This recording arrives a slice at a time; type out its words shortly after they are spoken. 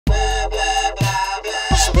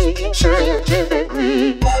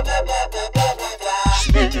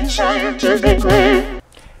scientifically.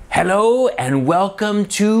 Hello and welcome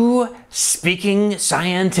to Speaking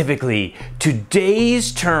Scientifically.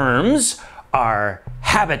 Today's terms are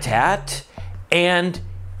habitat and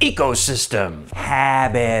ecosystem.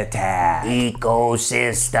 Habitat,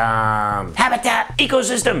 ecosystem. Habitat,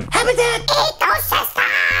 ecosystem. Habitat,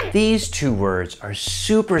 ecosystem. These two words are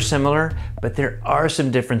super similar, but there are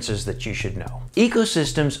some differences that you should know.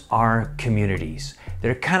 Ecosystems are communities.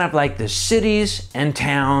 They're kind of like the cities and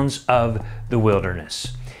towns of the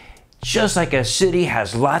wilderness. Just like a city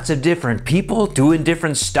has lots of different people doing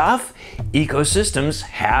different stuff, ecosystems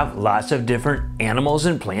have lots of different animals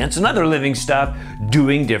and plants and other living stuff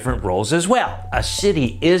doing different roles as well. A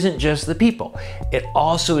city isn't just the people. It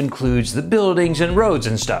also includes the buildings and roads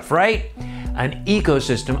and stuff, right? An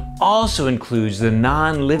ecosystem also includes the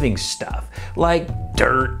non-living stuff like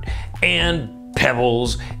dirt and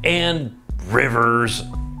pebbles and rivers.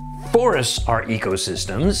 Forests are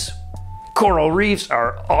ecosystems. Coral reefs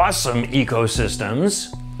are awesome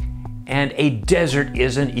ecosystems, and a desert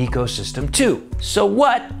is an ecosystem too. So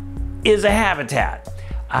what is a habitat?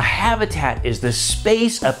 A habitat is the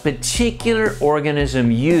space a particular organism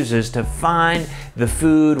uses to find the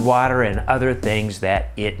food, water, and other things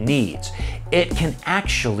that it needs. It can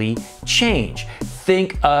actually change.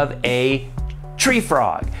 Think of a tree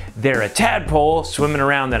frog. They're a tadpole swimming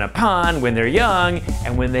around in a pond when they're young,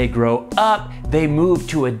 and when they grow up, they move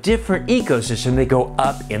to a different ecosystem. They go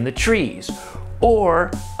up in the trees. Or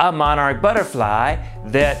a monarch butterfly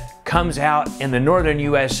that comes out in the northern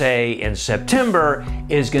USA in September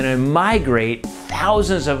is going to migrate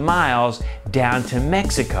thousands of miles down to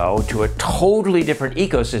Mexico to a totally different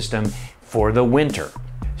ecosystem for the winter.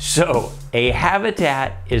 So a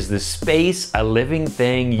habitat is the space a living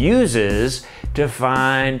thing uses to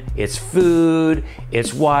find its food,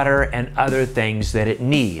 its water, and other things that it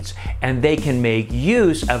needs. And they can make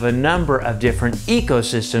use of a number of different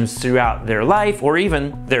ecosystems throughout their life or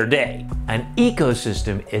even their day. An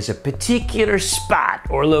ecosystem is a particular spot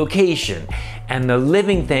or location, and the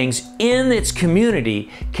living things in its community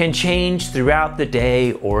can change throughout the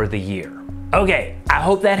day or the year. Okay, I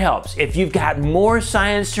hope that helps. If you've got more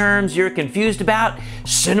science terms you're confused about,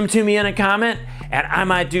 send them to me in a comment, and I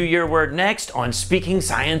might do your word next on Speaking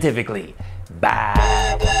Scientifically.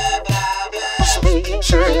 Bye. Speaking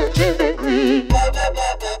scientifically.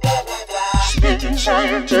 Speaking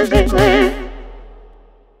scientifically.